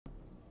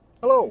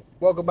Hello,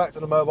 welcome back to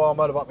the Mobile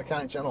Motorbike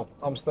Mechanic channel.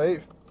 I'm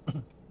Steve,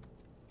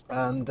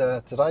 and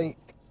today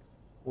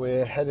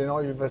we're heading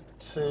over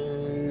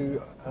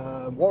to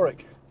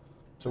Warwick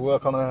to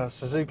work on a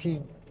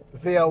Suzuki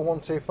VL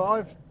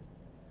 125.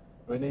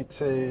 We need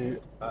to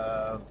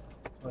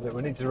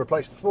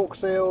replace the fork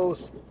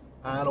seals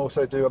and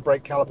also do a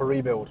brake caliper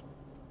rebuild.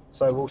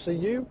 So we'll see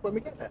you when we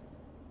get there.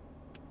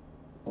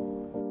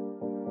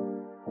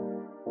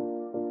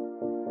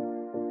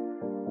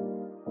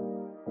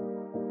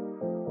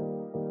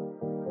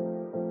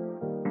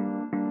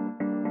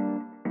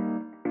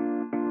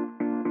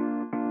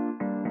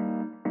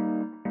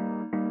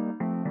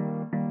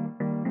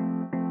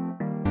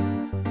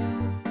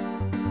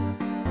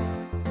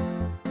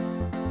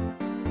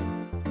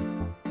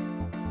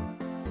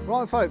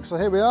 Right folks, so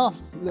here we are,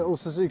 little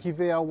Suzuki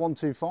VL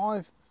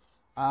 125.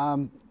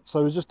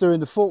 So we're just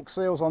doing the fork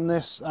seals on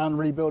this and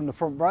rebuilding the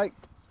front brake.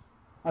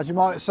 As you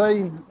might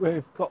see,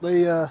 we've got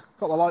the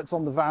lights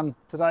on the van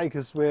today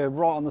because we're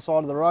right on the side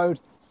of the road.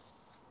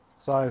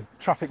 So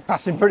traffic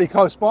passing pretty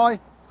close by.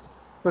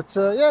 But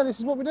yeah, this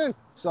is what we do.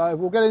 So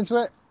we'll get into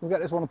it, we'll get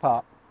this one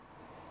apart.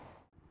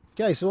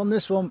 Okay, so on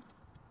this one,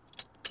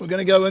 we're going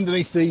to go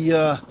underneath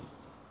the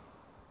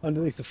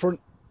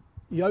front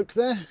yoke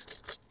there.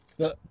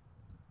 But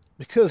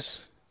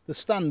because the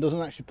stand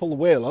doesn't actually pull the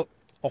wheel up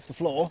off the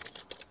floor,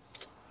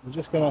 we're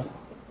just going to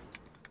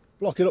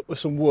block it up with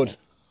some wood,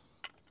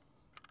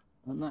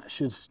 and that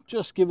should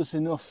just give us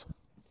enough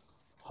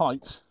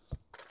height,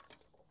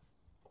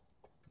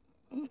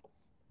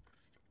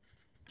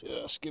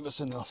 just give us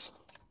enough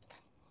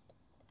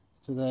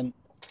to then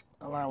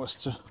allow us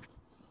to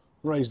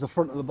raise the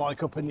front of the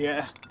bike up in the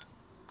air.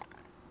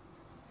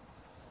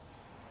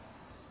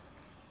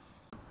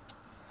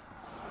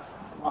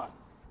 Right.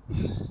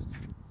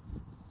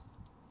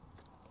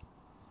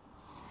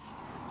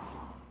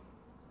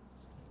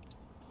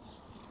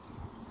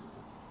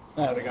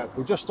 There we go,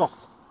 we're just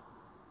off.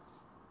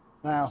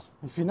 Now,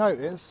 if you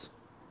notice,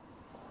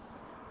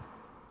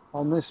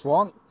 on this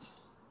one,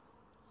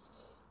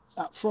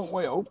 that front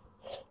wheel,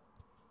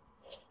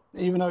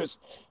 even though it's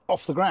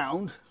off the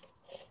ground,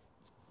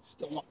 it's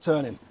still not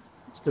turning.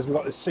 It's because we've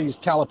got this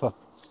seized caliper.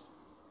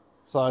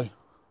 So,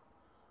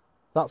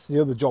 that's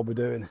the other job we're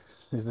doing,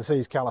 is the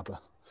seized caliper.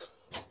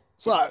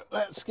 So,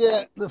 let's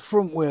get the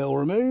front wheel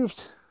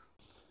removed.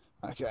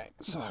 Okay,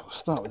 so we'll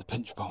start with the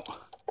pinch bolt.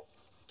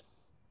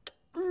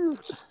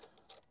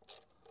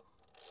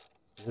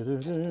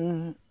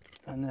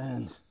 And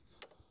then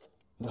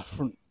the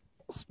front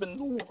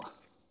spindle.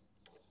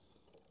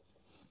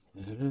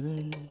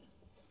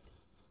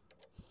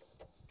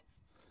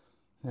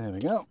 There we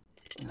go.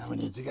 Now we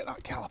need to get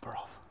that caliper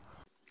off.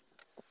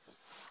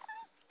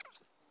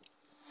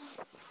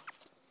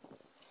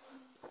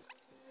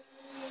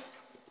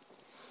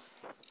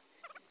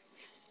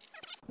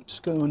 I'm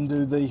just going to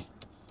undo the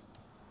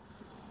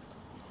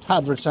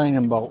pad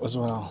retaining bolt as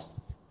well,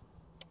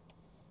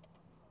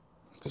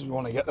 because we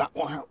want to get that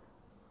one out,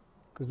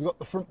 because we've got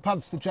the front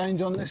pads to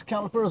change on this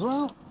caliper as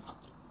well.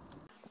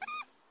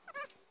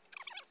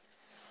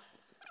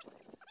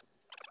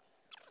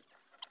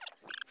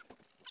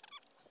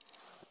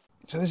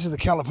 So this is the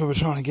caliper we're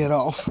trying to get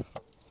off,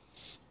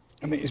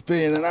 and it's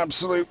being an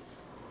absolute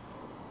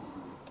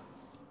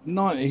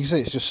nightmare. You can see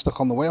it's just stuck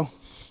on the wheel,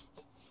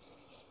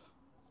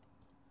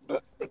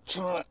 but we're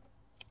trying to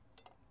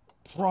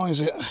prise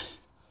it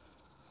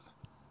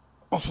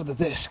off of the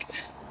disc.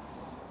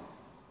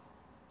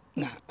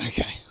 Nah,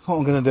 okay, what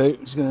I'm going to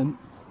do is going to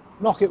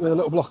knock it with a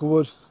little block of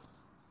wood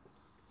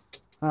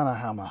and a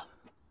hammer.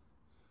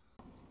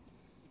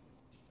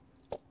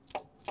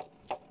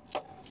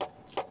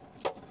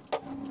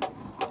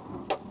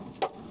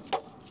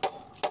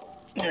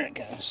 There it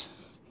goes.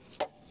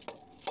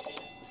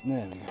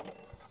 There we go.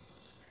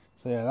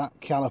 So yeah, that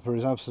caliper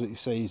is absolutely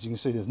seized. You can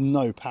see there's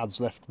no pads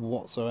left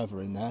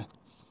whatsoever in there.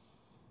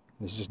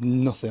 There's just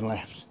nothing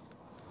left.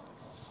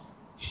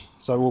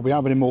 So we'll be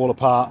having him all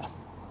apart,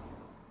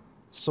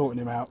 sorting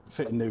him out,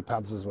 fitting new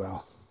pads as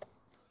well.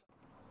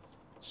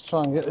 Let's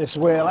try and get this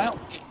wheel out.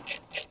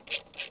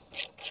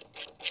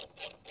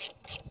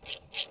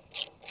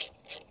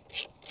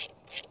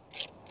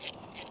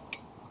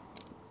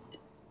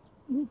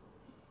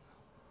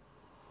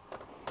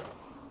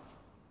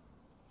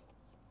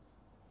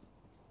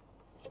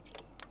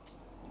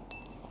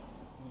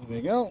 There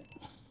we go.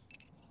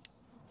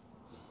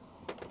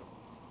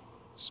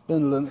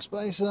 Spindle and a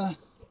spacer.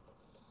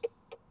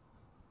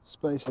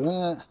 Spacer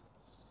there.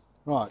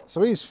 Right,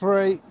 so he's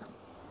free,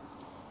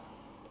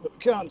 but we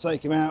can't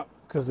take him out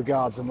because the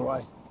guard's in the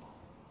way.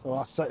 So I'll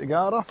have to take the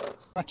guard off.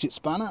 Ratchet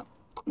spanner,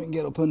 we can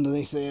get up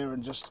underneath here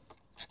and just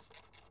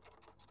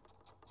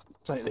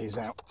take these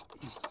out.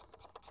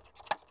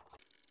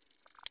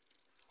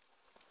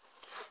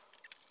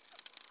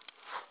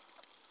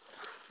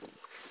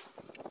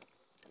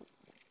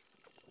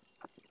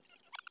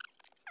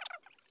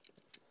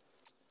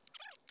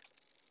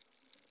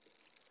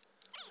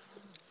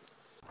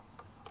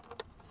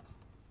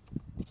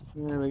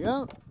 There we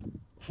go.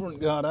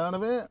 Front guard out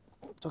of it.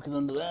 Tuck it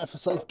under there for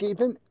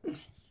safekeeping.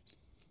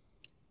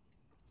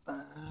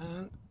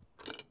 And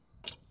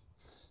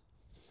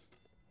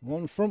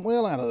one front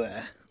wheel out of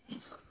there.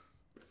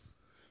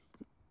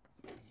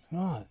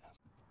 Right.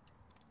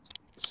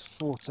 It's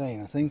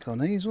 14, I think, on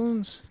these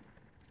ones.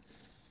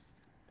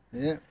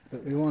 Yeah,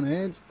 but we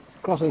wanted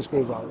crossing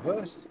screwdriver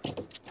first.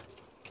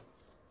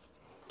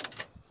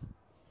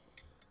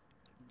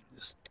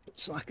 Just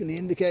slacking the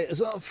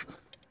indicators off.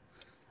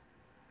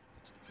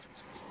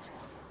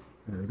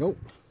 There we go.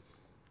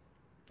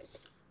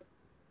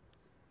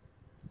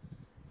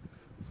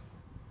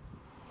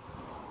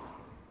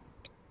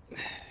 There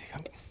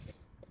we go.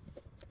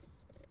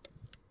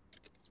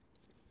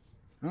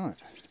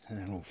 Right,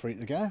 and all free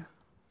to go.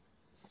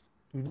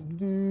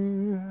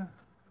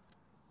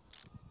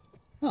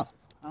 Oh,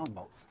 arm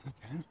bolts.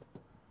 Okay.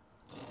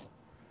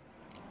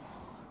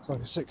 Looks like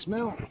a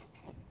 6mm.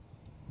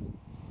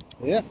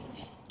 Yeah.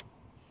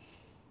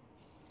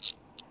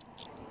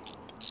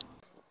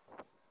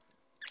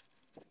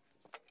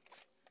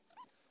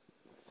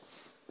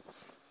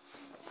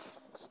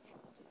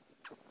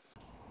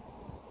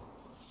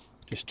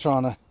 Just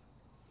trying to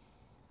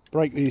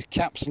break these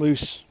caps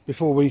loose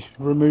before we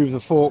remove the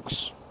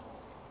forks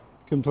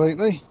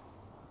completely.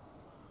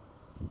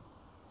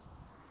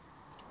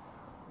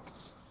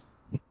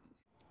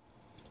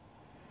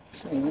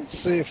 So let's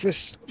see if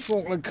this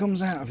fork lug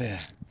comes out of here.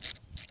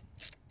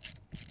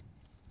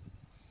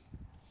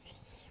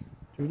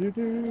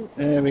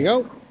 There we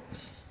go.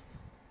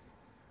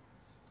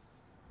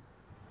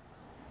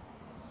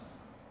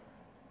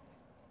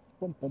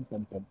 Boom, boom,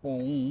 boom, boom,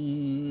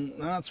 boom.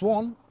 That's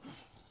one.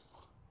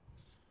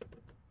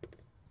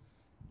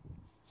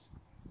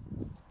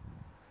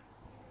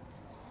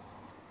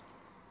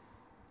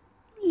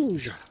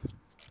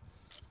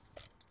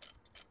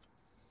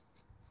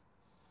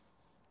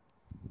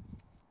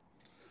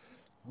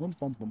 Boom,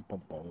 boom, boom,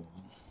 boom, boom.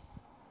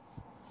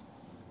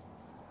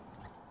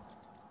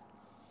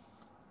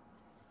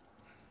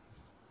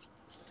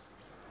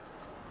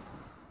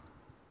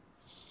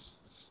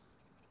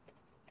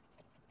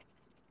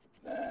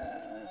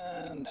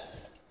 And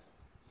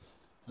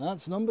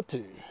that's number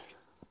 2.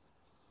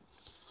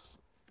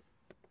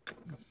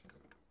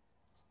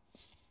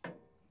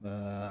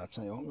 I'll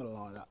tell you what, I'm going to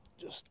lie that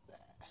just there.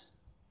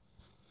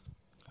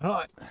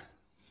 Right.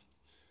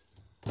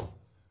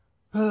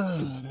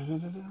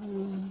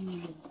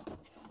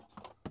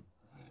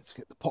 Let's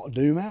get the pot of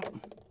doom out.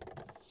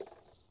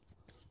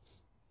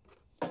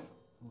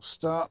 We'll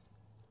start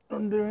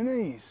undoing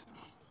these.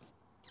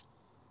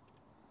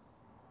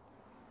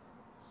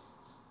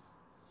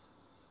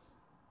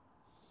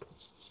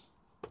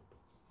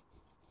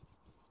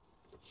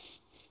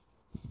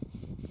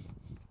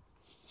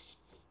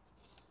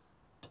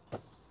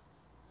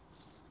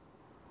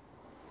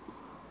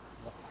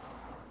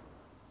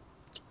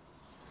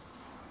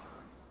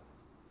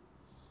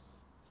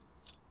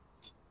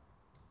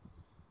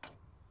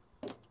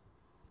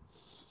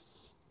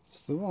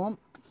 That's the one.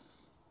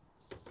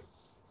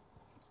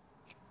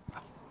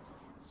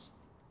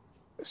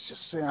 Let's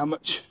just see how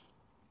much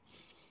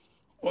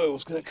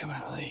oil's going to come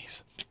out of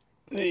these.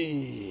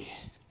 Hey.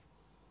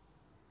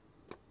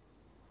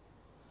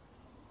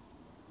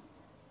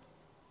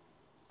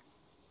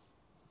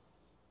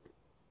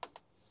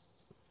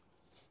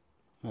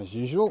 As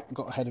usual,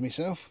 got ahead of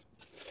myself.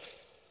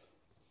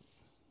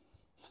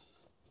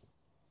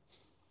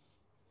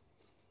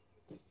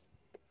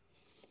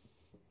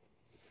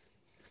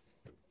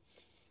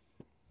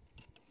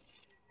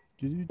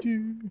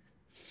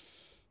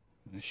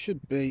 There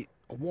should be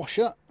a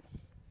washer.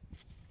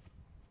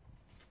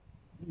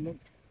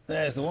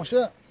 There's the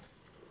washer.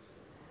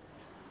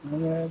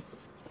 And a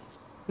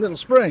little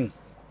spring.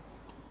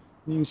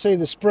 You can see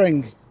the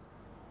spring.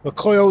 The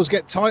coils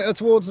get tighter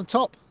towards the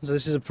top. So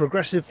this is a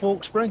progressive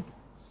fork spring.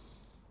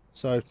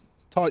 So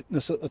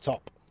tightness at the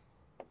top.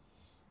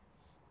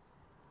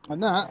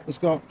 And that has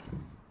got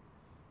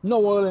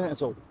no oil in it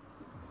at all.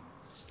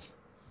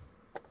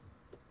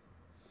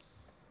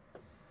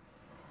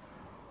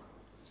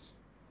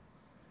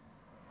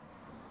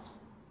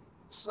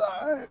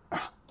 So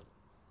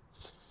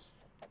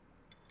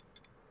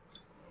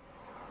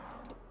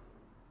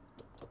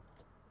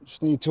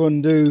just need to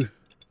undo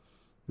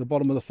the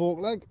bottom of the fork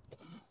leg.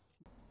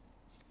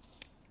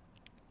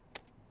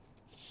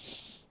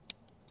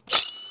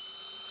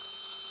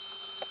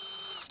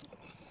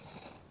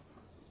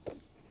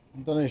 I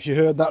don't know if you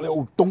heard that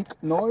little dunk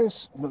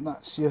noise, but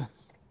that's your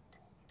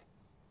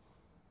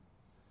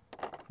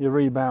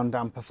rebound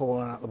damper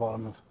falling out the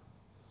bottom of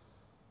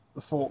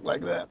the fork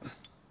leg there.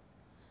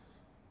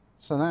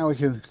 So now we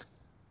can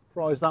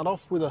prise that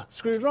off with a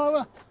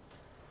screwdriver.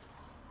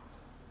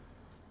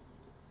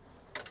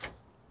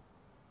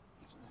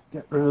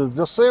 Get rid of the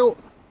dust seal.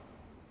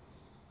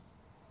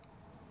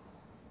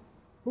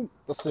 Ooh,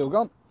 dust seal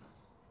gone.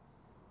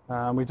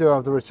 And we do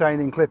have the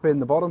retaining clip in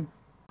the bottom.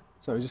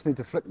 So we just need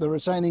to flick the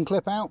retaining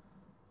clip out.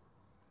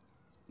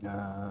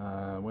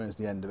 Where's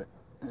the end of it?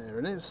 There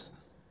it is.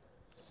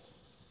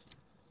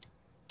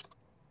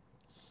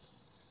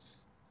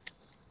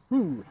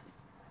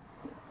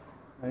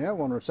 There you go,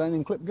 one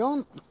retaining clip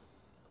gone.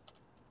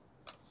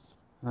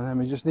 And then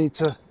we just need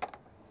to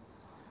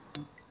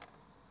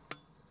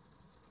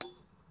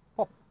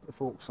pop the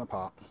forks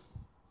apart.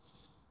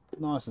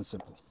 Nice and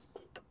simple.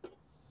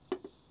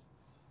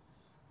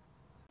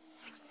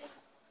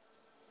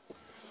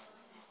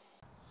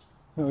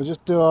 And we'll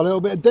just do a little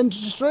bit of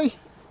dentistry.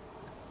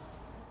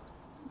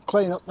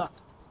 Clean up that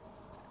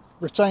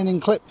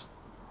retaining clip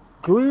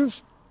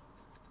groove.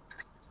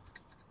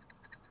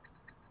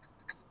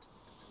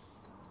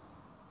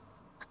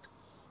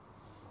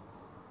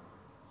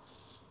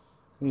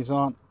 These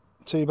aren't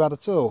too bad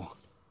at all.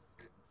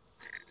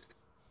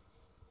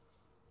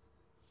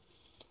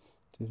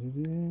 A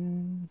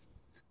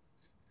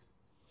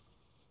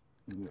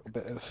little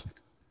bit of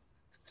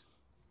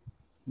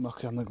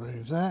muck on the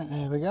groove there.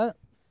 There we go.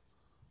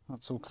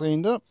 That's all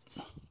cleaned up.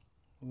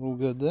 We're all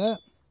good there.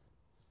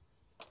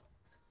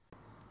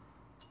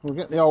 We'll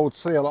get the old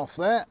seal off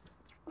there.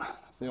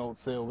 That's the old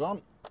seal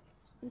gone.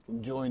 You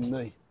can join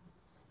the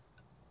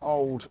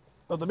old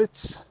other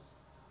bits.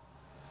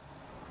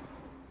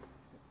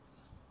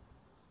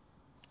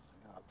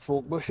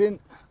 Fork bushing.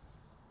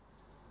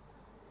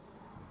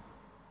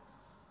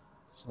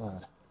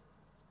 So,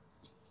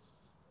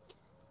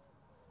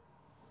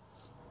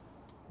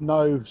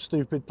 no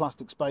stupid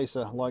plastic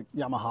spacer like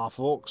Yamaha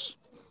forks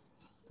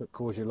that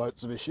cause you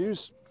loads of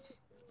issues.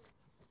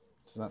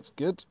 So that's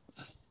good.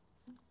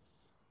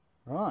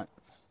 Right.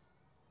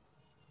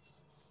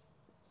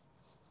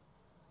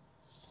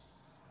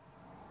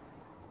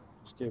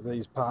 Just give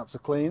these parts a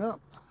clean up.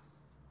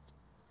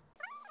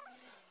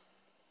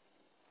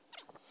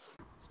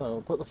 So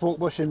we'll put the fork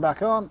bushing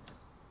back on.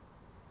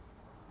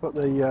 Put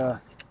the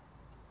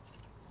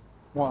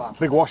that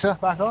big washer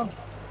back on.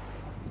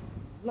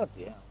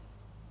 Bloody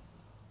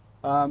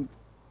hell.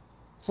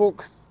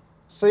 Fork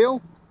seal,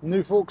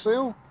 new fork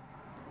seal.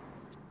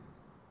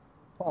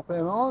 Pop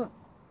him on.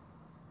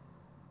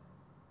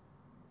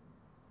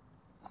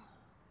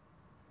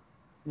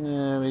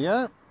 There we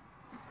go.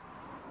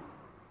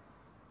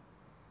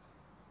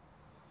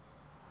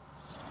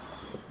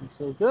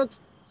 It's all good.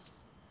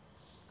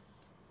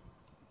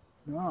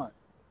 Right.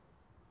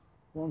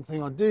 One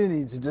thing I do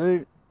need to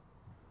do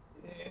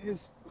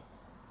is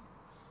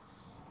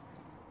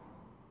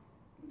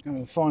go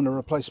and find a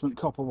replacement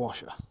copper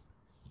washer.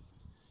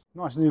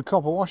 Nice new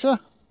copper washer.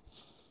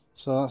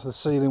 So that's the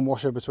sealing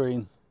washer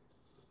between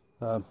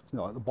like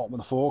the bottom of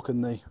the fork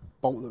and the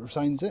bolt that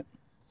retains it.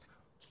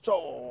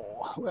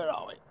 So where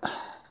are we?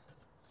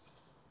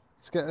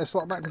 Let's get this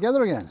lot back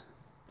together again.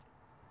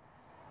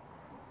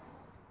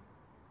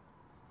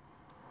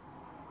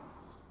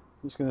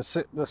 Just going to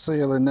sit the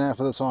seal in there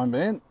for the time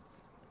being.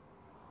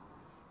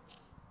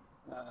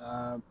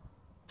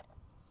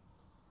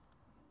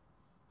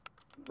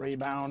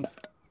 Rebound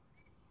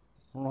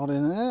rod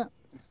in there.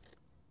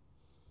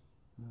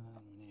 We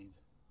need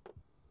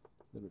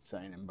the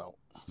retaining bolt.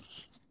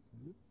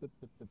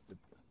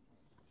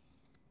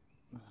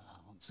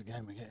 Once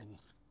again, we're getting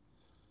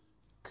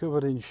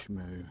covered in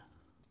schmoo.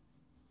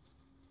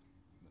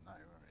 No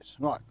worries.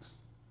 Right.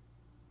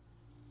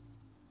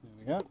 There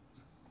we go.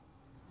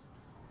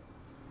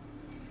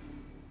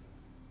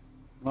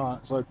 Right,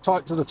 so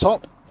tight to the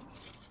top.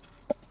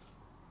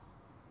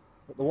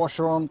 Put the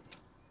washer on.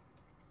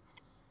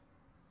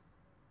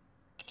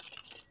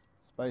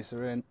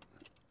 Spacer in.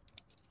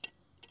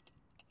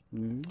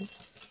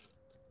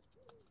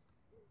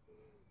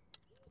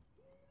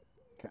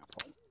 Cap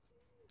on.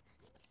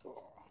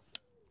 Oh.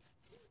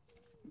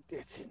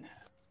 Get in there.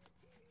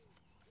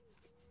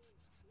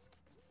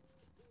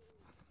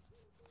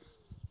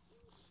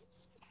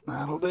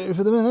 That'll do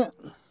for the minute.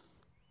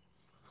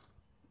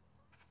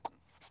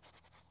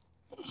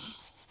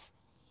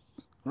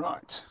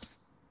 Right.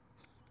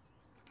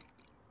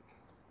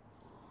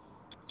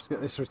 Let's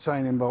get this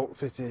retaining bolt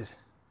fitted.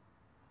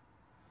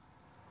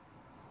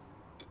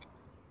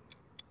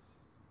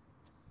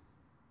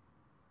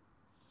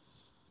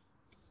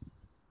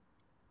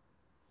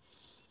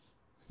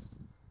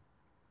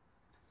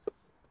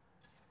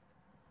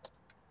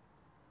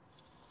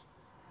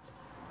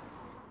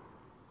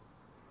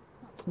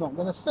 That's not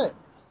going to fit.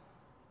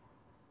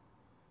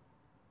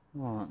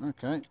 All right,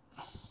 okay.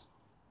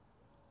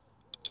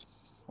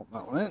 Pop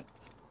that one in.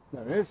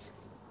 There it is.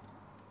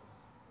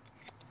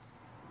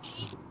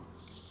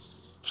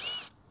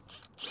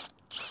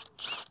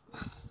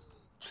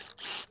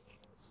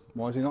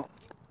 Why is he not?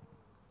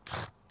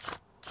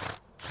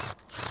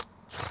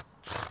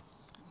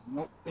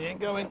 Nope, he ain't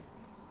going.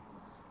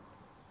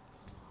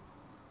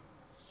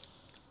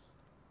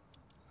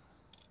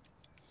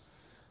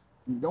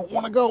 You don't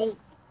want to go.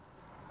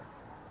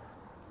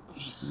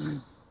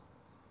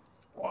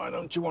 Why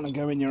don't you want to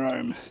go in your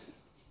home?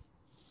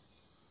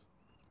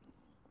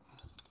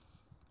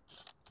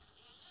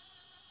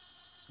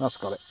 That's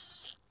got it.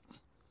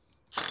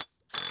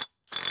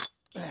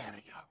 There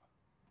we go.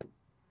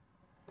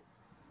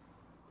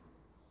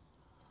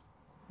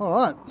 All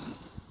right.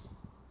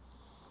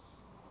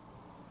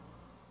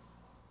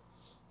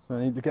 So I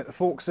need to get the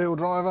fork seal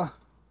driver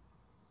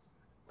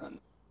and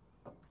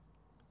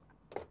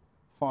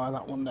fire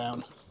that one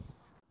down.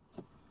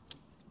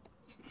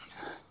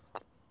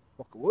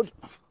 wood.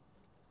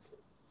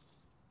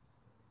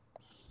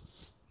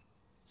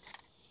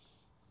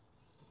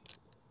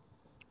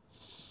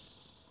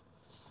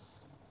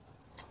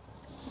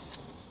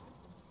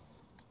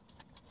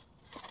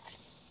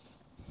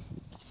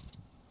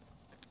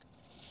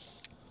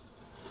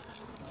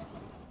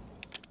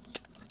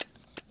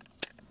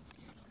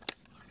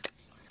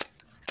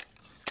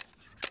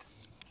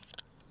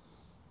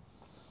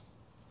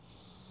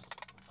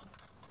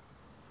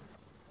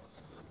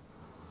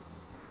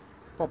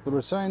 Pop the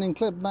retaining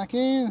clip back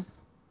in.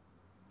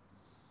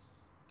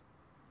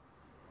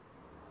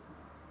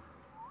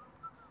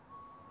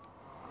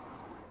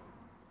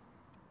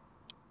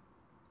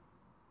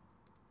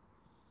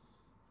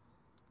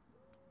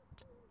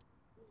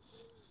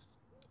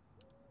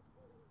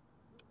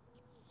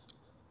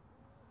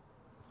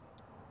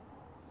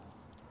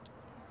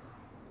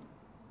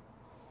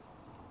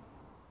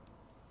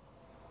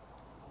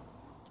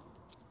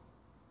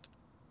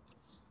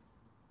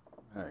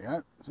 There we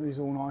go. So he's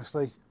all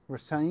nicely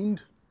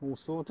retained, all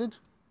sorted.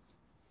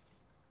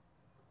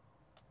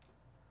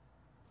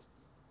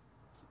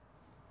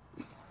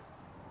 And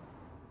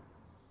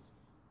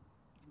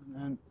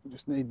then we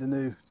just need the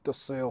new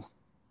dust seal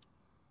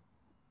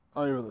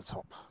over the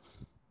top.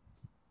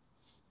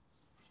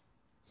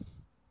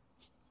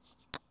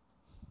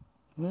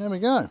 And there we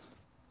go.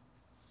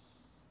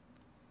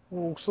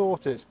 All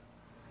sorted.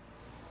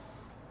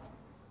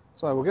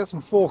 So we'll get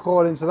some fork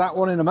oil into that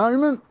one in a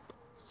moment.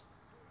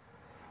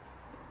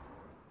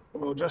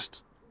 We'll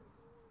just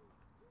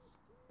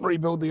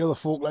rebuild the other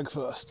fork leg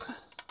first.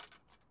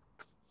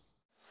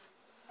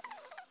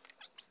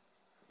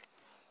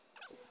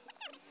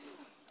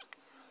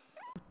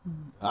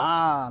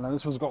 Ah, now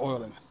this one's got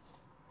oil in.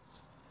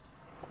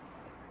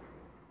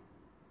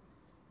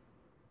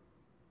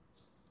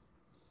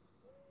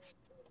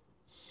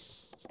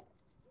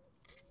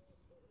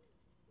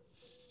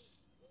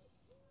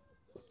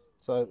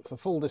 So for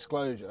full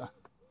disclosure,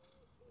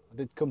 I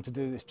did come to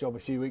do this job a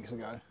few weeks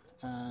ago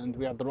and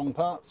we had the wrong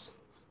parts,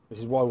 which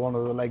is why one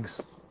of the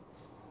legs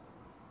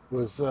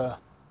was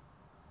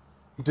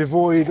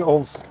devoid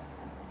of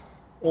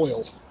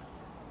oil.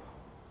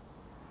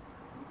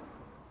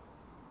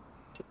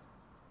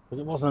 Because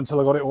it wasn't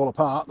until I got it all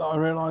apart that I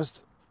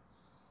realised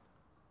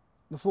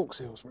the fork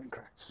seals were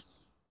incorrect.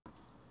 Let's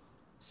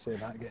see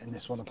about getting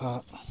this one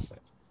apart.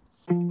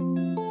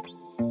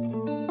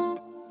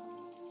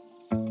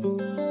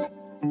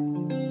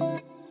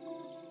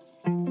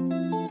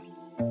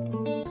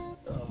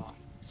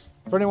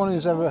 For anyone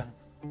who's ever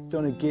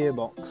done a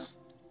gearbox,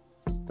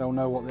 they'll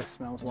know what this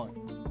smells like.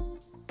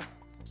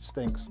 It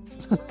stinks.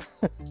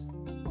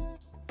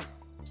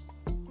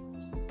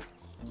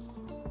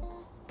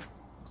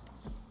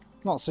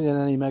 Not seeing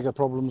any mega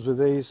problems with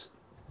these.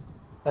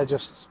 They're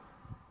just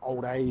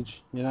old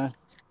age, you know.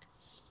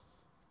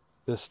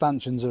 The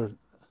stanchions are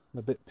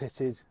a bit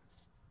pitted,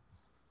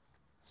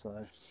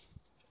 so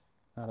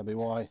that'll be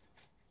why.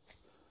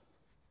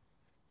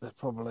 They're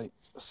probably,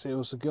 the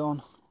seals are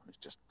gone. It's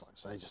just, like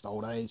I say, just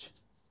old age.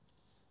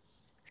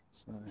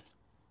 So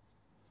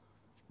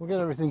we'll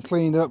get everything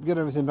cleaned up, get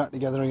everything back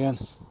together again.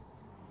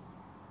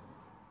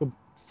 The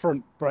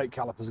front brake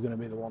caliper is going to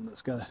be the one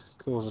that's going to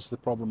cause us the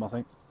problem, I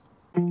think.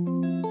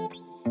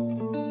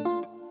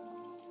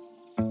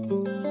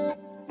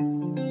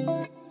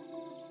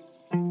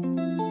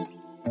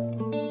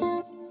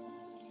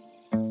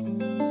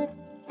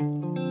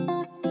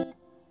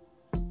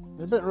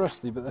 They're a bit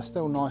rusty, but they're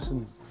still nice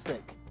and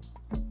thick.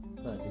 I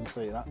don't know if you can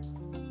see that.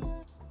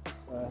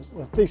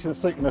 A decent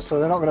thickness, so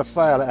they're not going to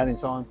fail at any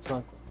time.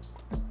 So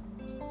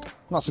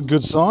that's a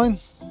good sign.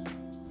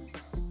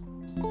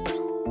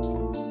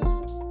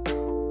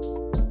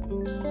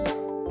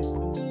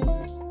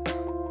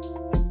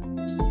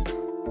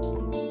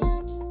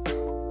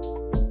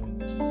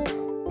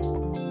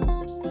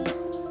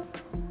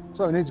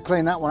 So we need to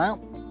clean that one out.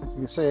 If you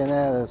can see in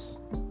there, there's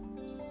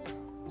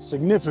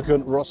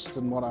significant rust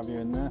and what have you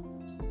in there.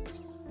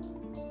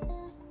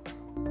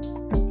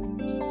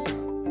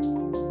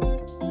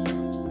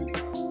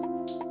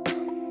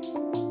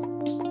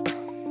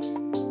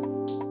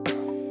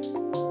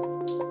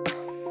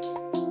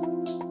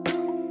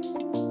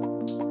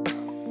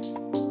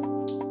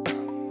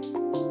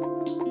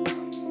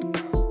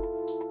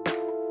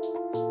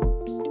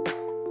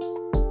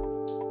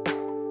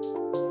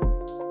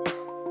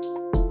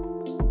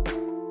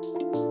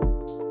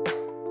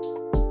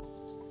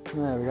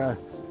 There we go.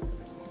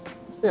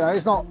 You know,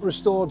 he's not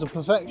restored to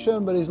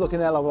perfection, but he's looking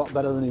a hell of a lot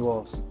better than he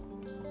was.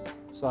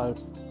 So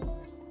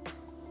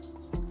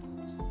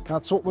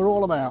that's what we're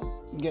all about,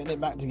 getting it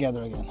back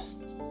together again,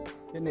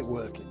 getting it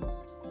working.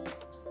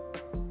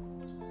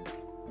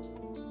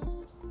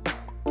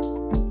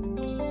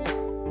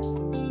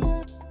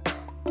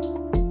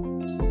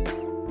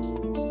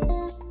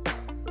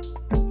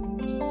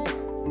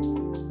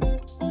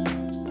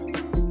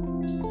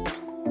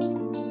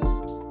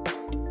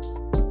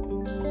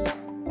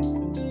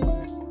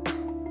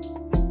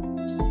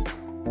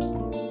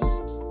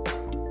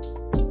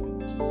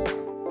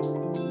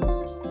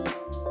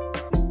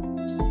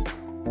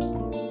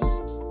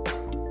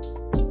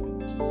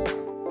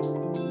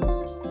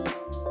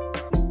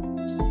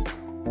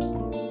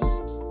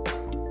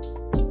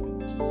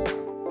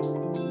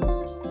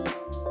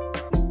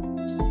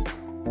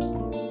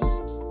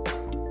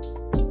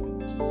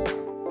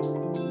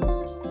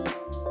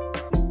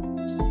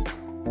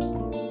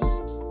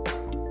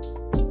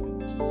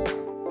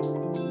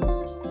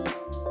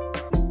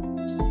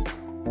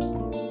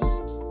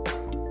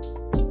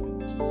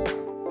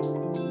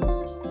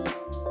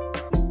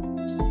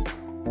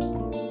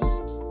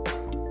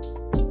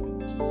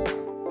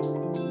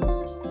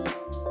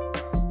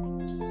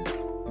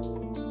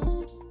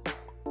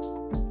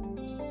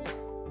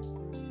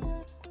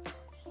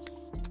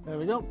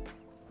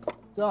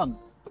 Done.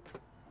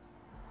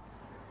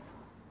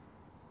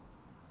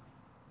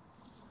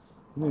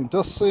 New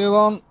dust seal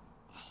on.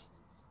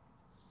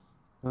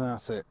 And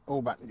that's it,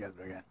 all back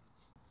together again.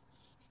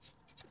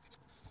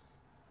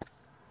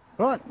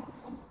 Right.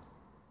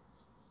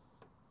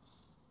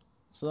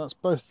 So that's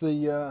both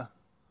the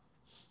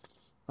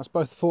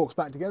forks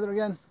back together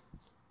again.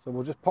 So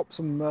we'll just pop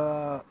some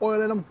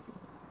oil in them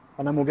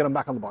and then we'll get them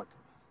back on the bike.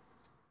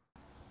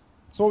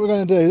 So what we're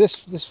going to do,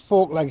 this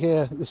fork leg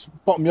here, this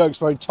bottom yoke's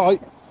very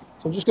tight.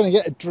 So I'm just going to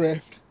get a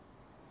drift.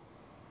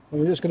 And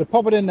we're just going to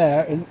pop it in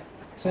there and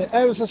so it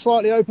ever so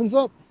slightly opens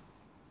up.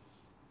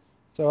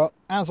 So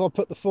as I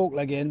put the fork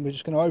leg in, we're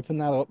just going to open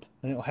that up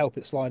and it'll help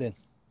it slide in.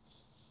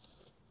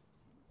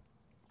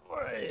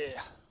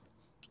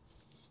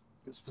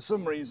 Because for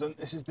some reason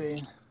this is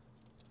being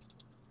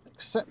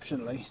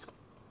exceptionally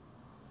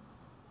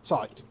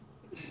tight.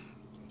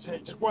 So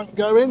it just won't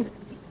go in.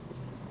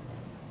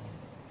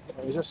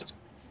 So we just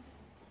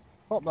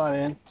pop that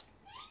in,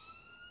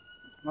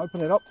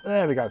 open it up,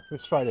 there we go,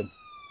 it's straight in.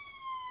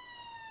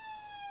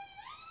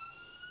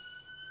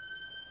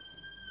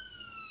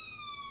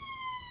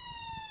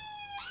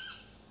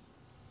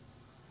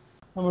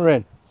 And we're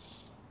in.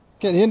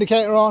 Get the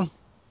indicator on, and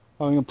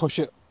we're going to push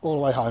it all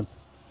the way home.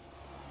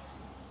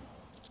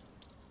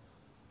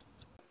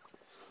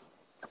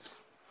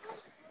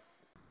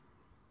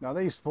 Now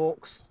these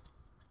forks,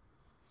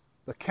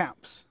 the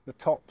caps, the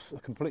tops are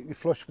completely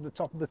flush with the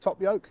top of the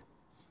top yoke.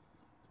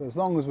 So as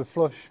long as we're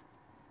flush,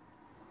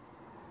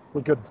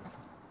 we're good.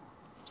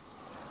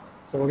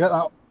 So we'll get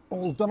that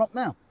all done up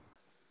now.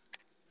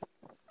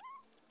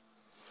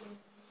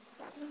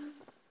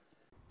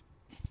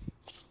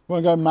 We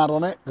won't go mad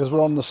on it because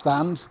we're on the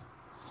stand.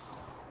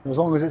 As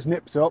long as it's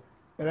nipped up,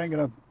 it ain't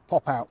going to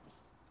pop out.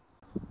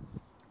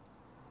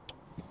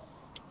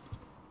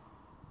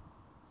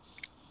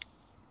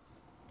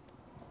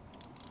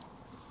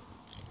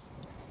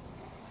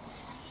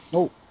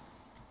 Oh,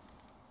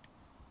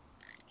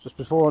 just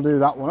before I do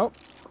that one up,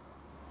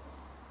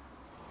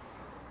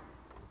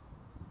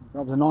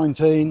 grab the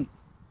 19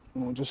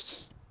 and we'll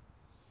just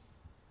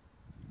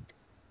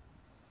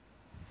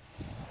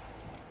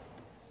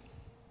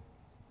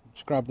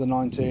grab the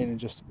 19 and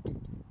just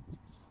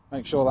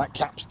make sure that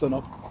cap's done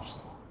up.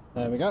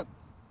 There we go.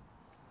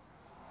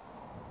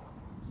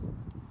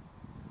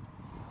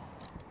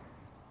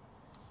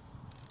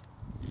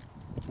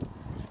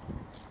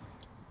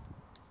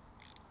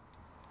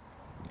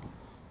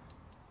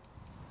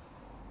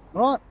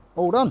 Right,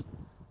 all done.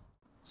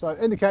 So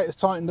indicator's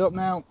tightened up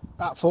now,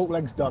 that fork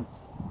leg's done.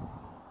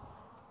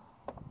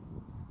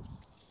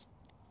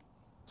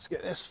 Let's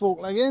get this fork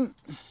leg in.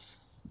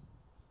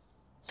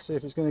 See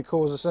if it's going to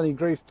cause us any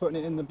grief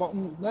putting it in the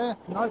bottom there.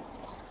 No,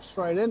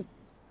 straight in.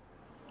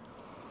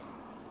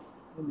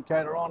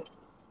 Indicator on.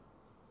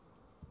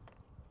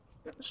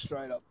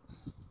 Straight up.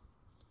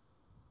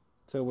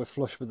 Till we're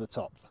flush with the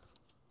top.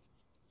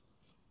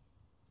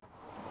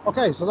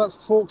 Okay, so that's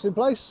the forks in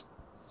place.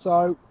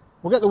 So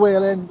we'll get the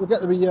wheel in, we'll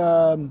get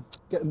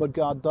the mud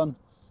guard done,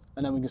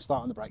 and then we can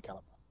start on the brake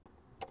caliper.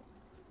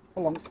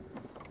 Hold on.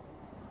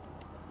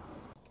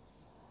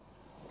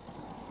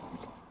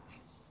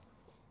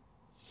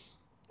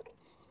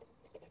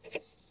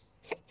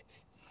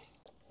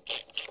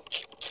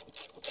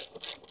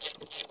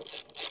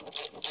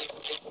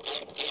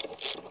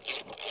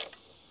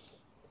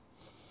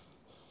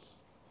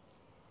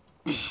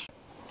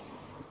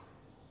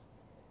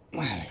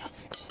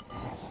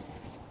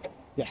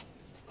 Yeah,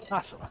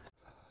 that's all right.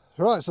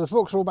 Right, so the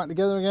forks are all back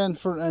together again,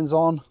 front end's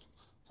on.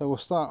 So we'll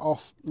start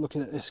off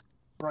looking at this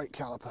brake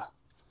caliper.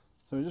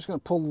 So we're just going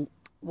to pull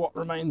what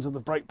remains of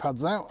the brake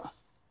pads out.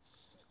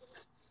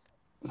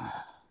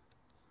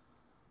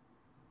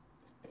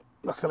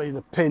 Luckily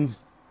the pin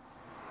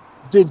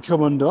did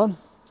come undone.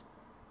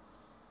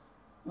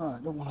 Oh, I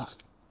don't want to,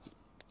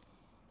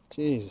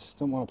 Jesus,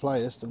 don't want to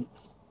play this, don't.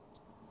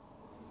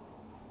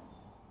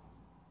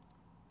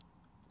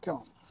 Come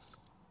on.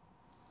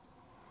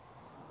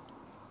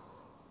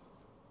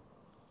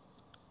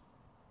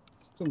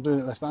 I'm doing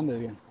it left-handed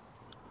again.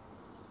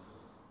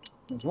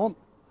 There's one.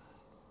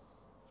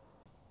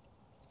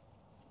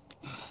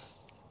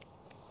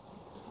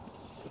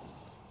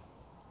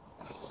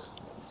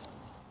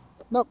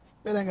 Nope,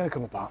 it ain't going to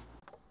come apart.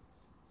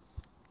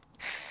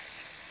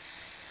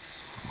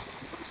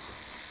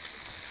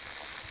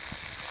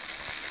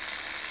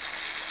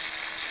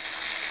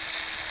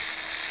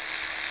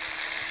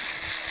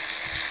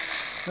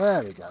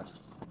 There we go.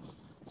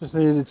 Just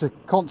needed to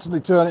constantly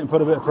turn it and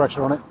put a bit of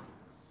pressure on it.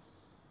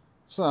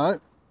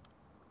 So,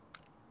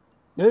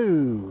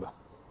 ooh,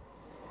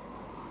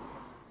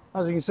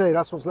 as you can see,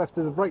 that's what's left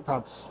of the brake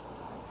pads.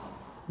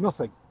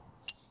 Nothing.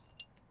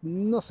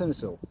 Nothing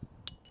at all.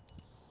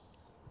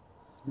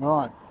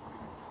 Right.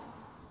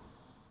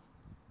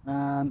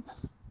 And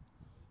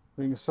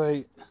we can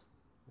see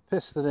the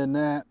piston in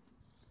there,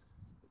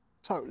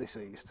 totally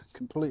seized,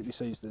 completely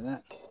seized in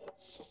there.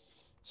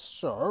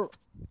 So,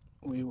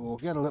 we will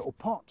get a little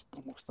pot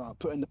and we'll start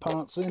putting the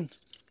parts in.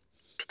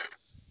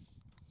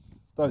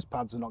 Those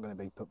pads are not going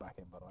to be put back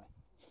in, by the way.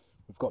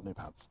 we've got new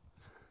pads.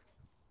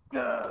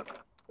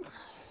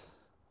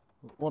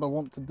 What I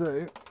want to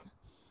do,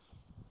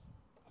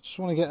 I just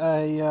want to get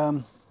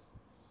a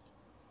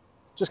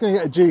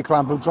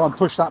G-clamp and try and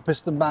push that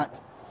piston back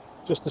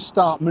just to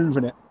start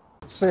moving it.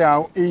 See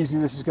how easy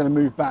this is going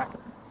to move back.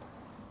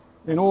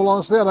 In all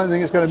honesty, I don't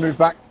think it's going to move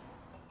back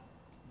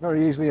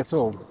very easily at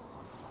all.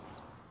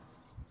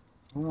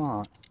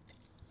 Right.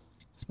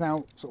 It's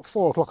now sort of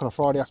 4 o'clock on a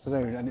Friday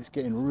afternoon and it's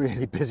getting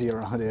really busy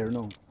around here and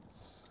all.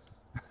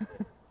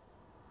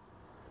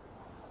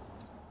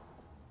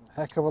 A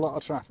heck of a lot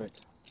of traffic.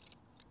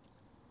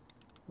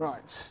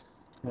 Right,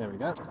 there we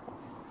go. Let's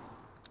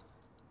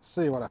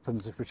see what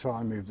happens if we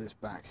try and move this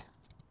back.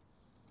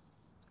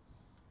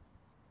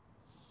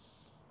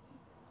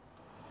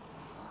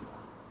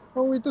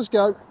 Oh, it does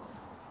go.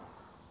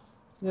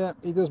 Yeah,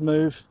 he does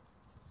move.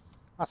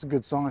 That's a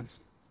good sign.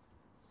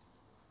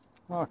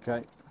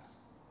 Okay.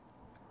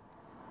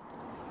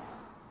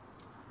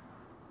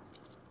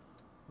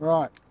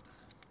 Right.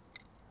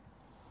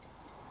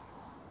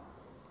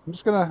 I'm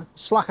just going to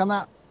slacken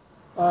that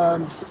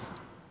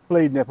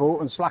bleed nipple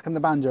and slacken the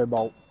banjo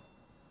bolt.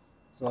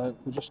 So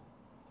we'll just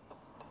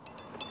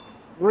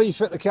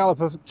refit the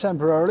caliper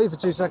temporarily for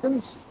 2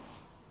 seconds.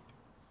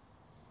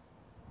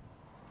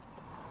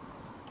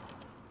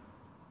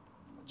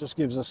 It just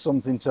gives us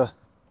something to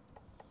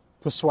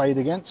persuade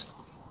against.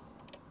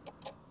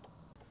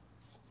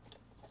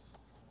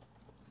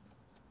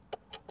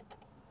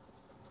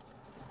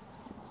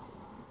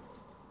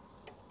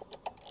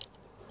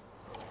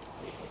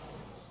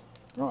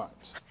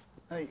 Right,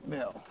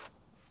 8mm.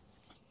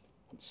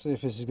 Let's see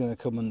if this is going to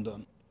come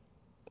undone.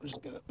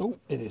 Oh,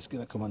 it is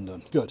going to come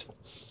undone. Good.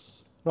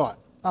 Right,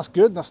 that's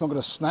good. That's not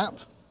going to snap.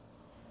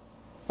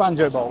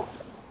 Banjo bolt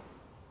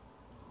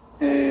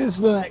is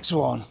the next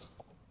one.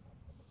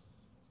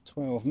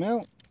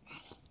 12mm.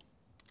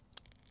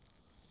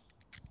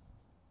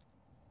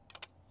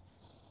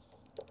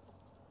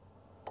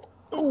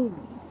 Oh,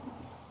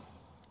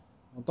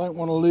 I don't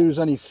want to lose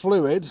any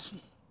fluid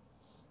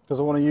because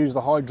I want to use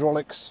the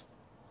hydraulics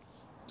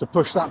to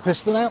push that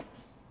piston out.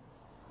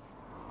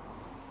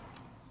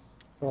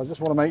 But I just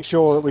want to make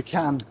sure that we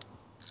can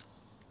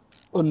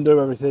undo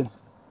everything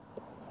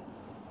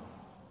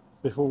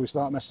before we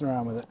start messing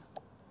around with it.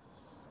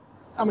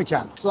 And we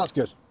can, so that's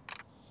good.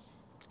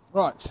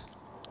 Right,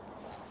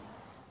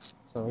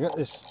 so we get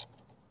this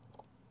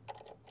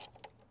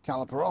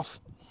caliper off.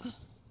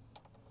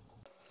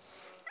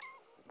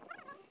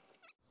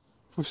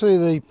 If we see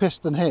the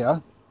piston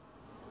here,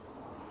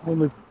 when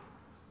we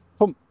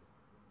pump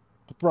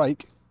the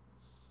brake,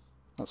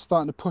 that's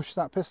starting to push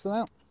that piston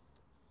out.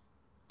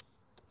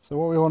 So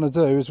what we want to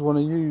do is we want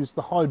to use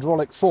the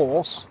hydraulic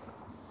force,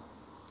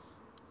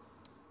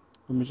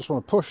 and we just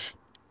want to push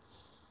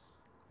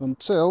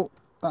until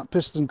that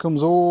piston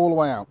comes all the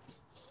way out.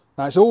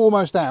 Now it's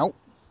almost out,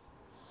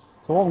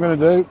 so what I'm going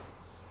to do,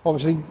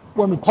 obviously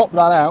when we pop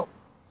that out,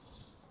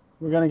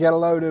 we're going to get a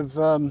load of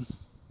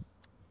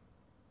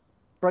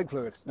brake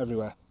fluid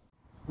everywhere.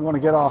 We want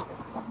to get our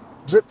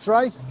drip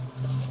tray. And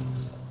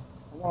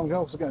what I'm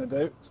also going to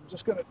do is I'm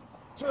just going to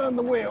turn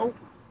the wheel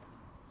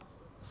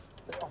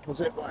the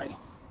opposite way,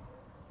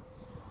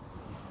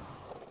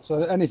 so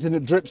that anything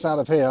that drips out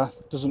of here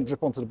doesn't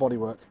drip onto the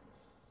bodywork.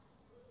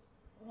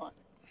 Right.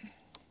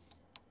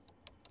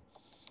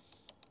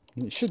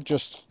 And it should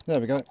just,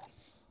 there we go,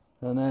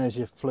 and there's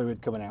your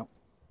fluid coming out.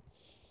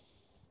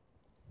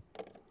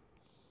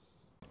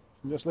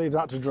 Just leave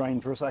that to drain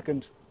for a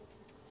second.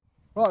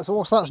 Right, so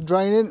whilst that's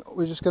draining,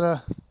 we're just going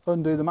to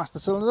undo the master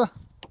cylinder.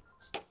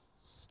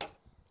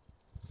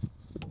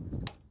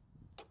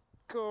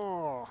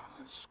 Oh,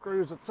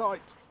 screws are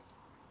tight.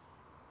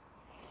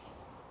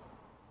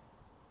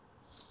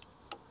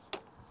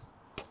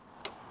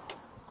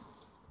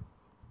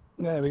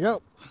 There we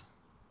go.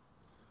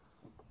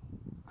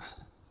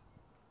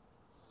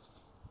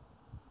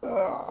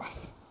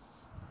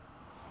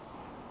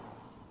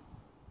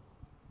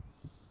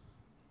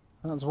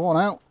 That's one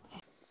out.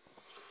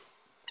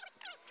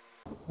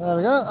 There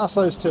we go, that's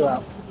those two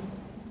out.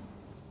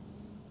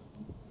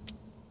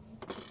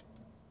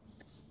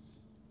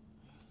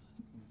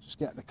 Just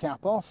get the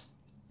cap off.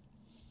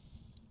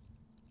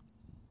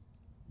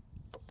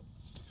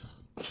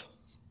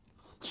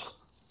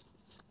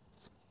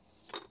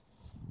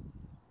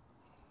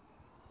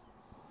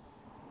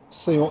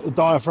 See what the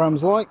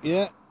diaphragm's like.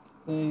 Yeah,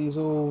 he's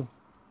all...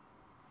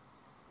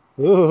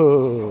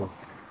 Ooh.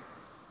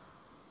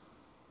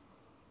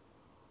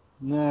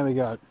 There we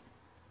go.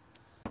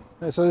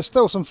 So there's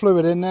still some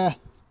fluid in there,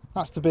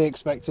 that's to be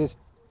expected.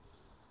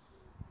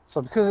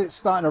 So because it's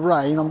starting to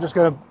rain, I'm just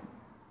going to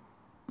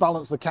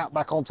balance the cap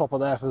back on top of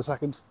there for a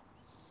second.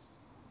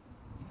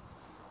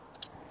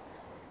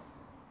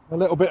 A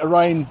little bit of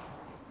rain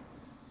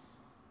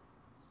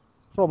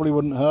probably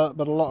wouldn't hurt,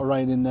 but a lot of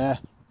rain in there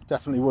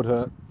definitely would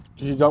hurt,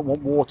 because you don't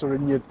want water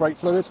in your brake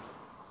fluid.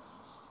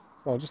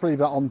 So I'll just leave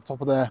that on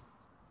top of there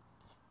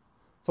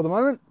for the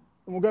moment,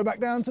 and we'll go back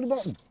down to the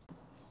bottom.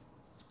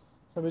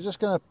 So we're just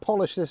going to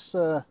polish this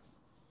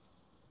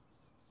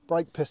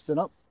brake piston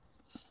up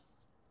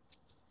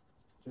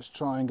Just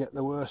try and get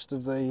the worst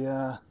of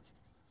the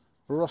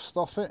rust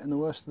off it and the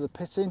worst of the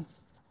pitting.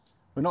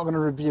 We're not going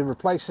to be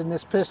replacing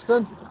this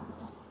piston.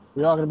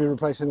 We are going to be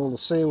replacing all the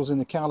seals in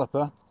the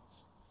caliper,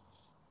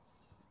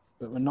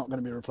 but we're not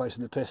going to be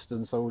replacing the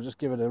piston, so we'll just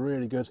give it a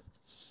really good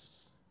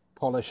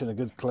polish and a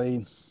good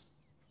clean.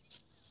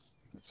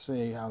 Let's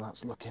see how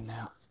that's looking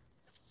now.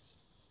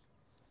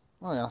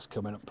 Oh yeah, that's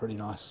coming up pretty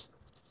nice.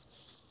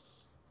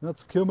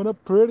 That's coming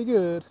up pretty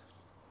good.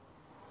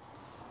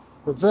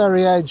 The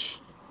very edge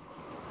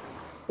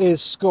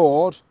is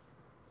scored,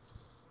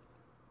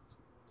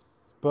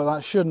 but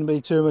that shouldn't be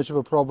too much of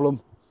a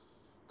problem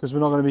because we're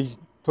not going to be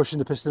pushing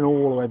the piston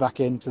all the way back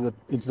into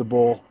the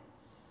bore.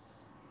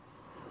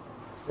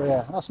 So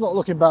yeah, that's not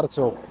looking bad at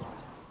all.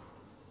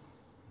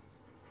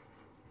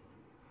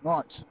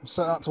 Right, we'll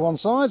set that to one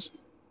side,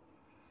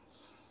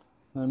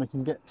 and then we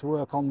can get to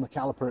work on the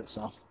caliper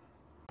itself.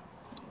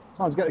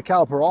 Time to get the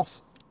caliper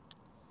off,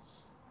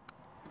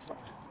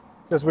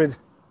 because we'd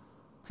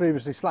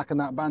previously slackened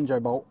that banjo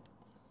bolt,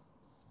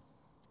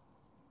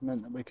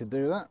 meant that we could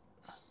do that.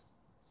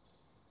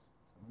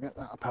 Get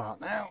that apart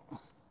now.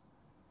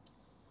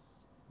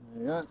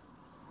 There you go.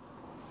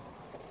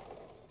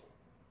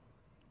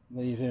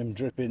 Leave him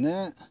dripping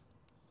there.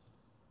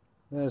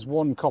 There's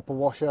one copper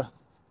washer,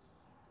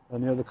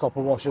 and the other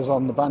copper washer's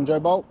on the banjo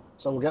bolt,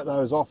 so we'll get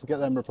those off and get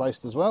them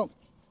replaced as well.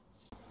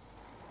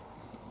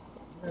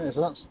 Yeah,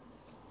 so that's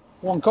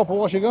one copper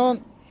washer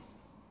gone.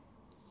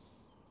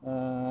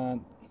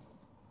 And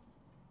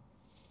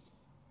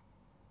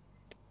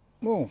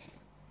oh,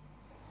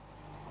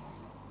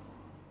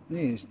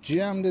 he's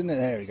jammed in there.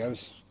 There he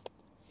goes.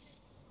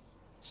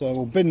 So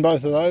we'll bin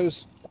both of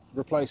those,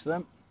 replace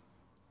them.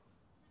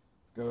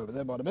 Go over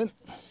there by the bin.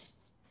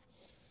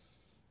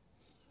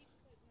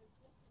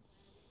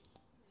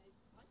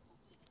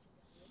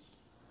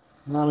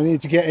 Now we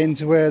need to get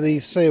into where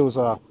these seals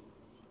are.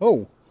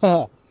 Oh,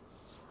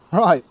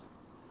 right.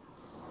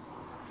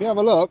 If you have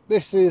a look,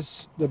 this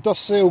is the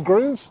dust seal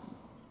groove,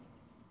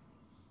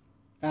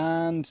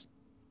 and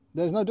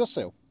there's no dust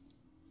seal.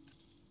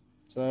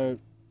 So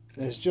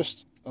there's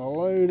just a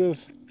load of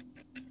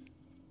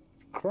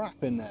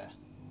crap in there.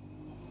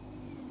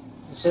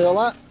 You see all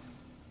that?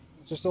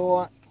 Just all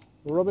that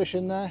rubbish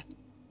in there.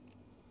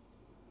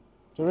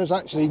 There is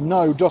actually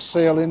no dust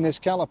seal in this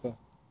caliper.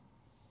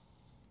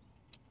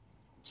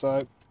 So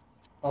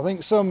I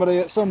think somebody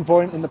at some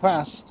point in the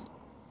past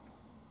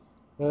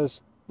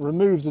has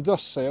removed the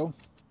dust seal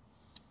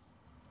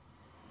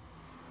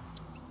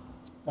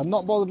and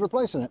not bothered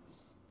replacing it.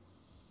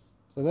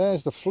 So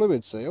there's the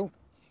fluid seal.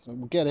 So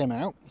we'll get him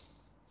out.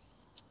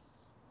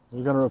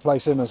 We're going to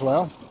replace him as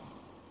well.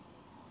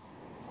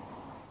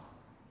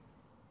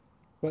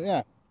 But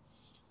yeah,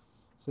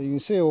 so you can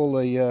see all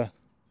the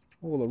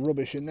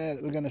rubbish in there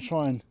that we're going to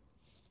try and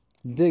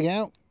dig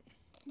out,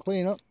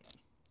 clean up,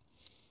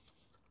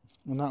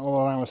 and that will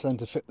allow us then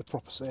to fit the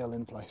proper seal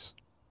in place.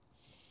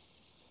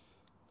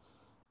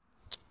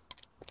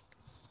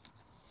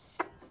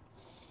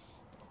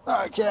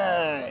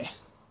 Okay.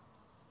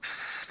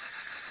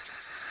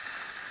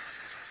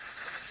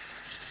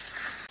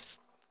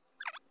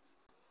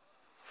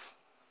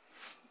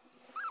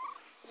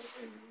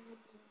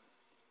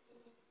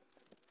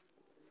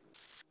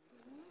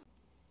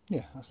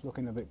 Yeah, that's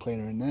looking a bit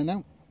cleaner in there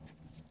now.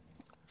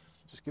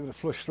 Just give it a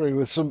flush through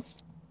with some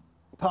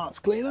parts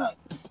cleaner.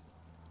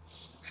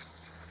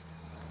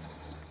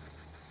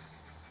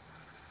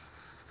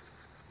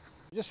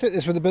 Just hit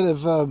this with a bit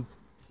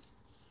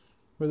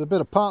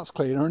of parts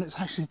cleaner, and it's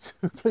actually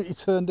completely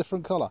turned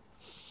different colour.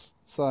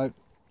 So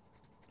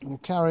we'll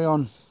carry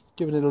on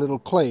giving it a little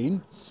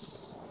clean.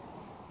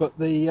 But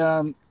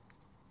the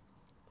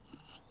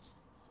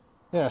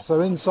yeah,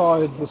 so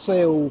inside the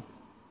seal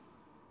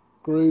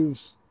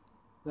grooves,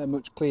 they're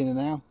much cleaner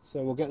now,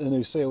 so we'll get the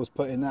new seals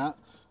put in that.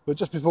 But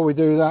just before we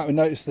do that, we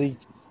notice the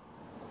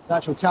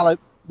actual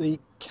the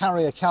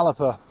carrier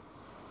caliper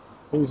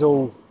is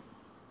all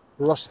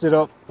rusted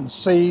up and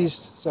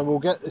seized, so we'll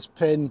get this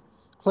pin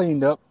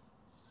cleaned up.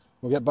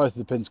 We'll get both of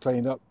the pins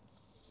cleaned up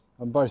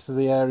and both of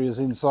the areas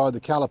inside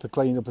the caliper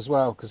cleaned up as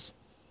well, because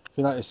if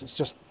you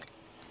notice,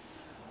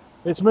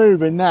 it's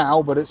moving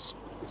now, but it's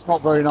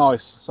not very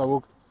nice. So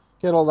we'll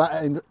get all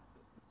that in,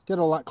 get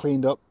all that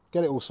cleaned up,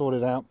 get it all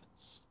sorted out,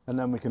 and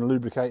then we can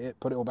lubricate it,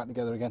 put it all back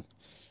together again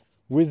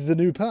with the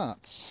new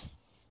parts.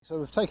 So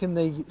we've taken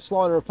the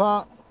slider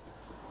apart,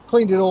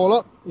 cleaned it all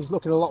up. He's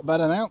looking a lot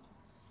better now.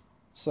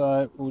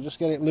 So we'll just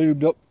get it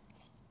lubed up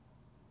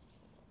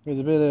with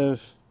a bit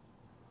of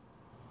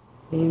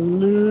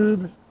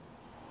lube.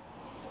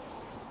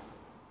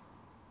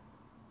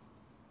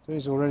 So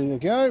he's all ready to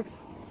go.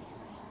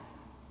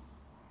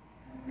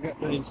 Get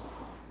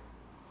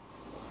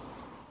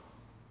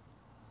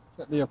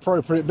the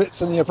appropriate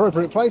bits in the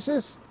appropriate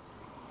places.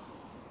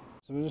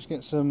 So we'll just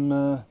get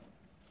some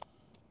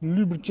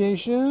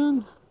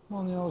lubrication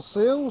on the old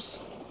seals.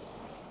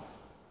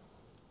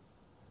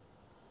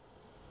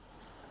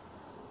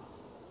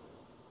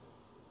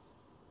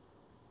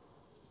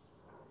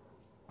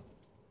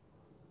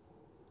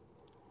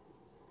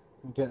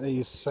 Get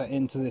these set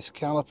into this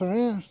caliper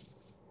here.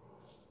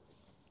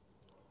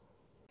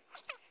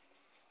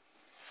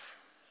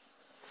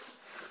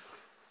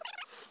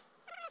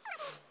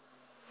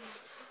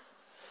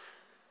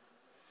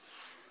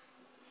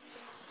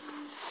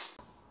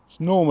 It's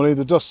normally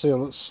the dust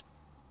seal that's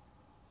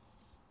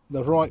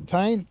the right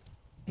pain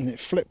and it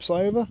flips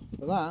over,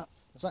 but that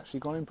has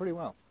actually gone in pretty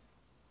well.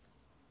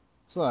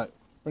 So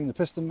bring the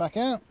piston back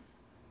out,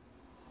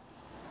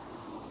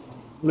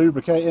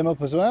 lubricate him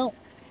up as well.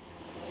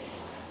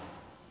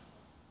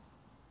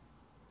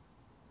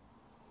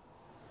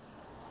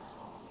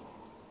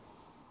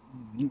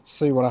 Let's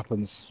see what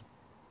happens.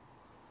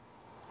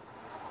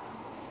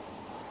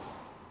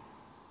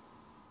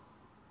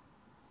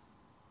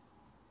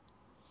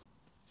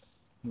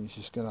 He's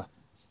just gonna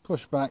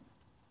push back.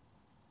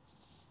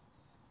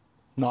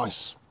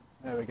 Nice.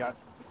 There we go.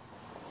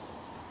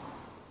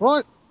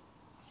 Right.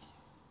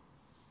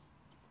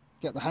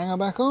 Get the hanger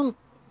back on.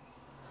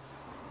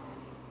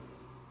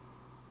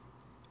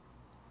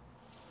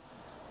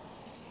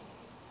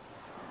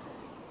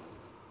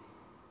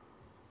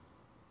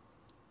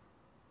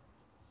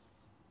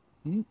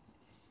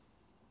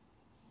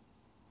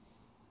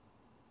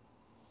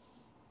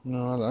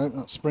 No, hello,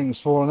 that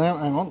spring's fallen out,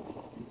 hang on.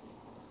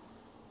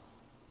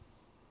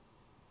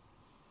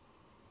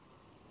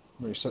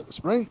 Reset the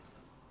spring.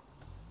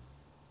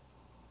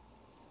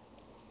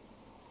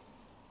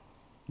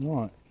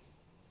 Right,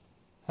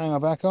 hanger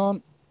back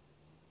on,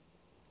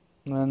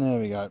 and there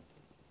we go.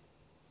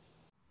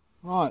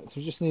 Right, so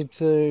we just need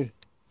to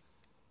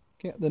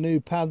get the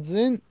new pads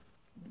in.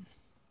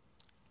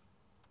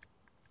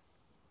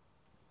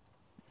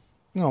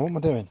 No, what am I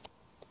doing?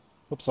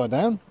 Upside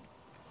down.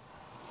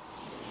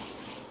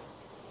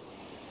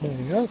 There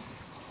you go.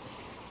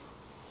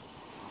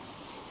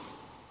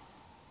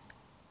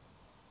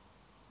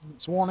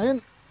 That's one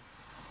in.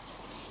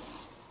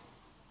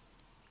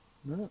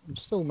 No, I'm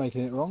still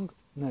making it wrong.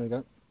 There we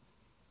go.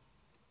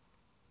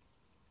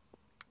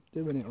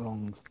 Doing it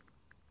wrong.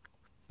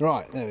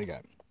 Right, there we go.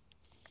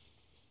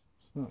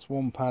 So that's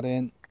one pad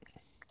in.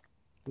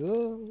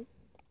 Oh.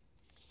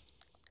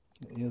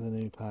 Get the other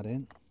new pad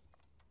in.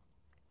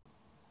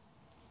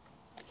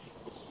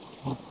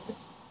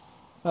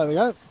 There we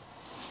go.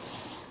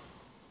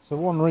 So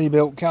one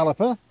rebuilt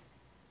caliper.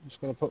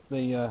 Just got to put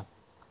the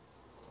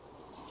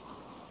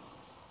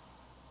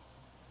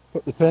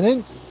pin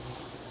in.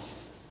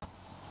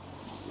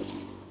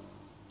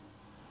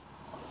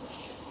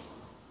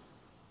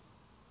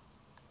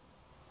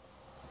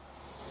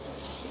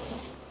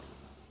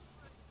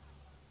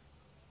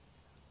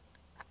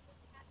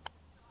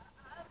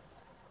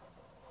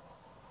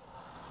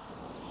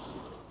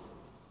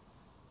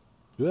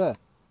 Yeah.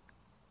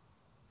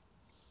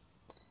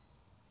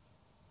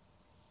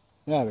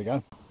 There we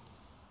go.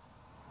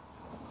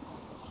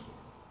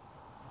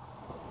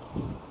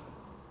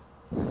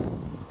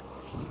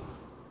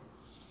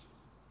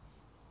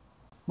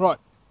 Right,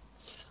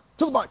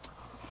 to the bike.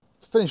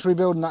 Finished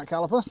rebuilding that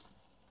caliper.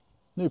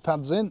 New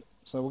pads in,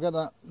 so we'll get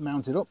that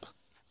mounted up.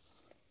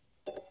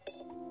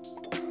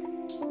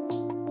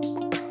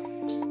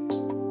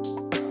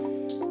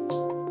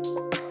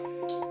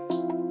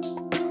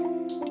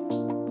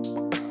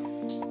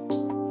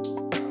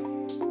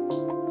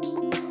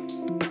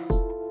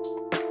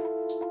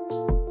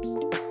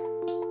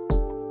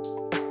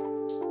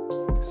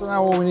 So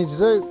now all we need to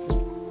do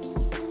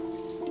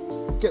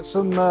is get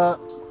some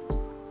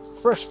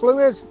fresh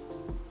fluid,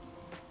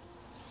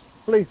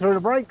 bleed through the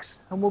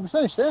brakes, and we'll be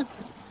finished there.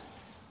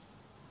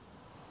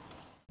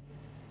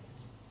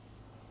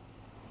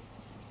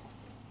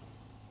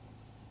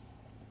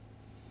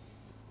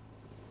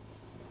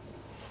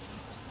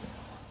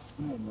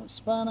 And the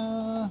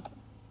spanner.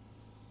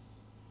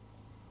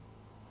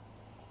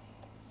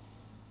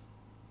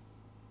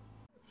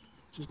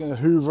 Just going to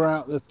hoover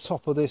out the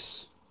top of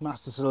this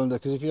master cylinder,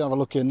 because if you have a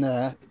look in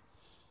there,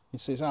 you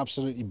see it's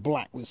absolutely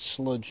black with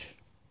sludge.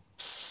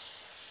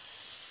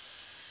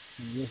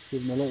 And just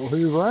give them a little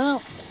hoover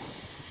out.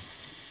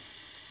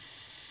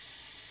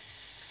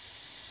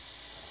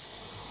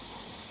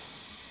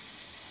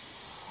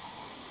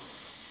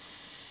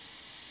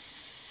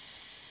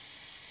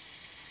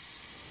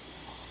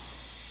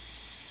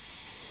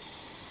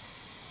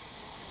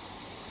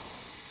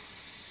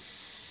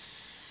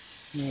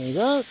 There we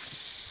go.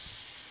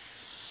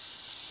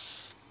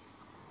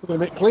 Looking a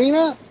bit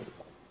cleaner,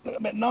 look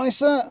a bit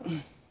nicer.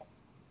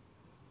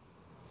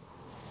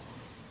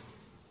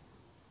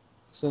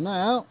 So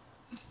now,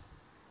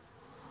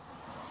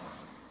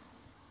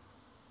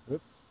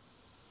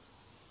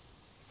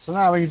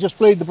 we can just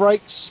bleed the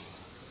brakes,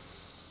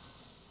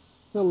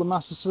 fill the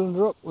master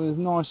cylinder up with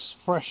nice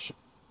fresh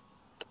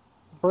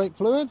brake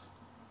fluid.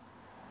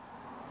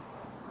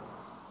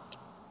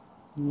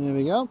 And there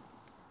we go.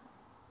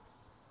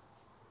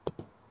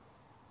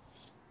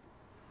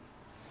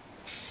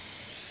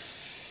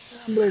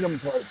 And bleed them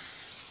through.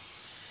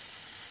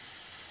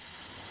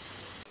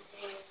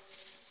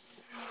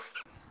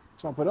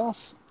 Top it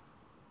off.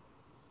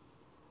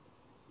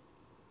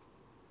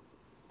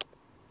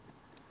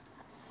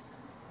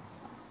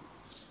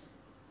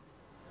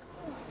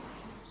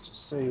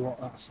 Just see what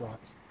that's like.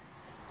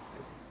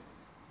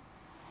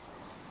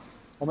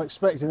 I'm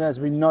expecting there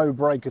to be no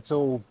brake at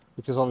all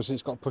because obviously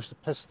it's got to push the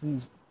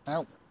pistons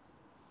out.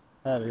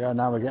 There we go,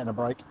 now we're getting a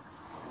brake.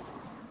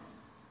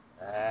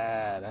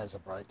 There's a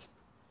brake.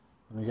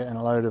 And we're getting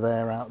a load of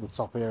air out the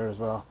top here as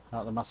well,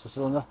 out the master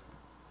cylinder,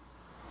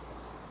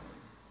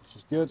 which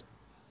is good.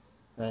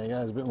 There you go,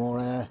 there's a bit more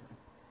air.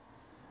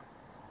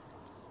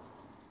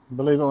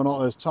 Believe it or not,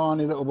 those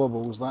tiny little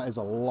bubbles, that is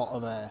a lot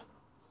of air.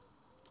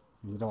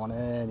 You don't want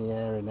any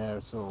air in there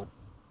at all.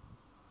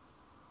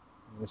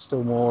 There's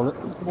still more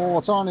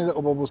tiny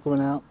little bubbles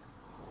coming out.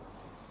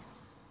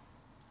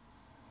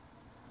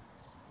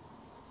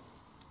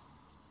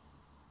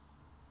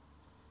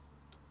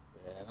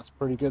 Yeah, that's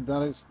pretty good,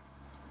 that is.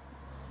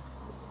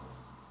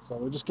 So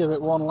we'll just give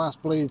it one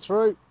last bleed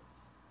through.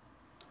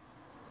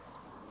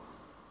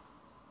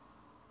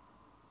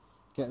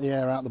 Get the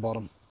air out the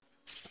bottom.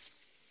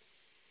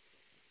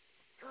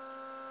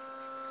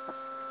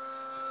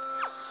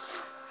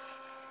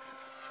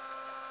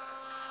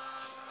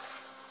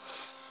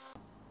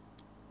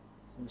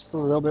 There's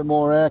still a little bit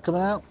more air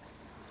coming out.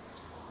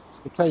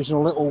 Just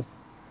occasional little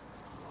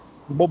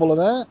bubble of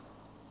air.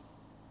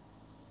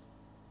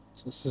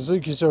 So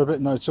Suzuki's are a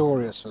bit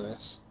notorious for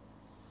this.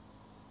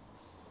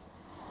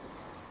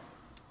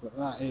 But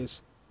that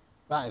is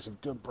a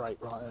good brake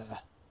right there.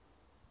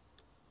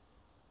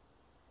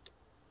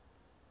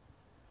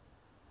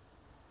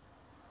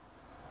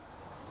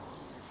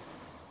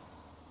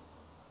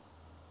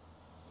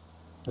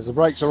 As the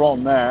brakes are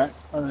on there,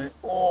 and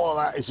all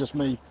that is just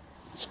me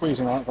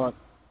squeezing like that.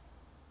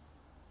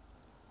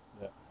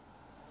 Yeah.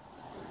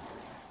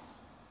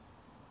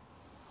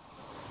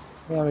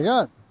 There we go.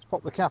 Let's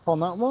pop the cap on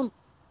that one.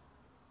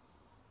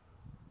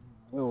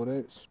 We'll do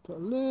is put a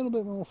little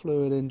bit more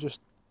fluid in just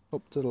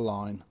up to the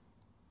line,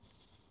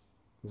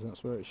 because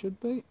that's where it should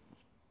be.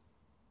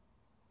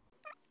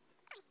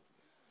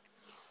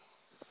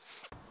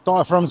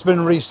 Diaphragm's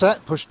been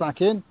reset, pushed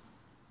back in.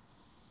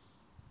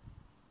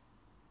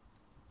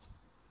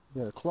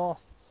 Get a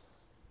cloth,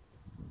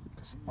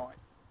 because it might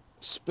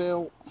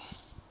spill.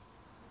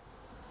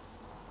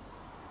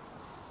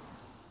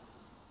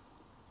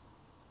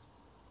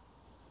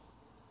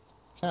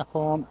 Cap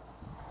on.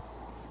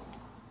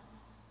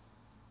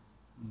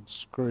 And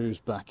screws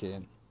back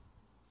in.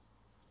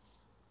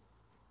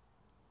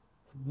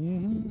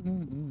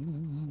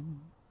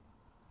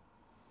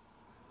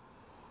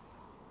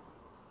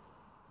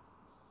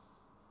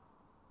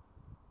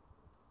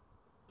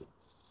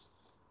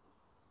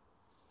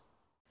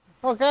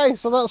 Okay,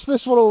 so that's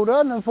this one all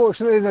done.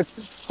 Unfortunately, the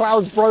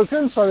cloud's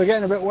broken, so we're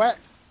getting a bit wet.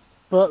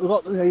 But we've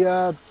got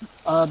the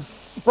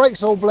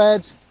brakes all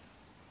bled,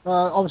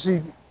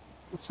 obviously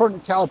the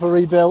front caliper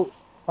rebuilt,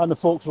 and the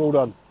forks are all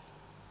done.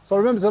 So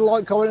remember to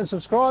like, comment and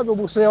subscribe, and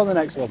we'll see you on the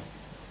next one.